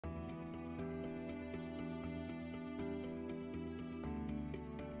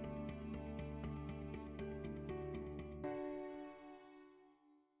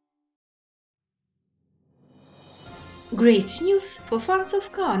Great news for fans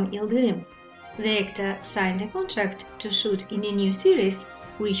of Kaan Yıldırım. The actor signed a contract to shoot in a new series,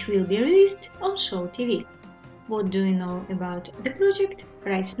 which will be released on Show TV. What do you know about the project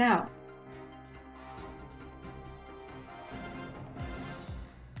right now?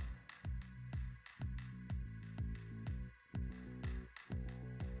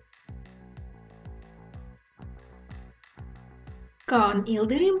 Kaan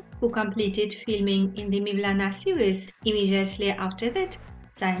Yıldırım, who completed filming in the Mevlana series immediately after that,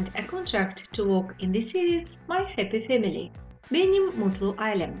 signed a contract to work in the series My Happy Family, Benim Mutlu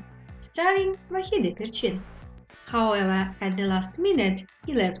Ailem, starring Vahide Perçin. However, at the last minute,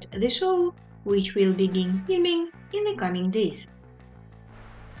 he left the show, which will begin filming in the coming days.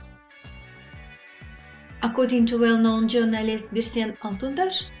 According to well-known journalist Birsen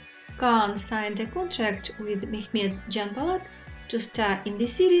Altuntaş, Kaan signed a contract with Mehmet Can Polat to star in the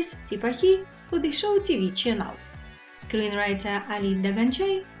series Sipahi for the Show TV channel. Screenwriter Ali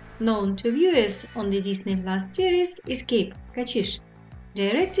Dagançay, known to viewers on the Disney Plus series Escape Kaçış,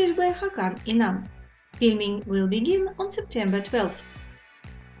 directed by Hakan İnan. Filming will begin on September 12th.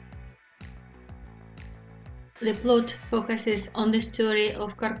 The plot focuses on the story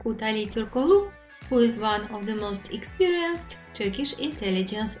of Korkut Ali Türkoğlu, who is one of the most experienced Turkish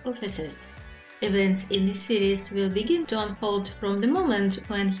intelligence officers. Events in the series will begin to unfold from the moment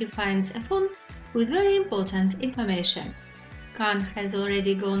when he finds a phone with very important information. Kaan has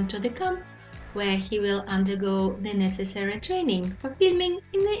already gone to the camp, where he will undergo the necessary training for filming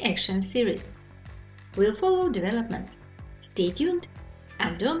in the action series. We'll follow developments. Stay tuned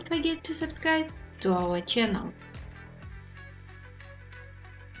and don't forget to subscribe to our channel.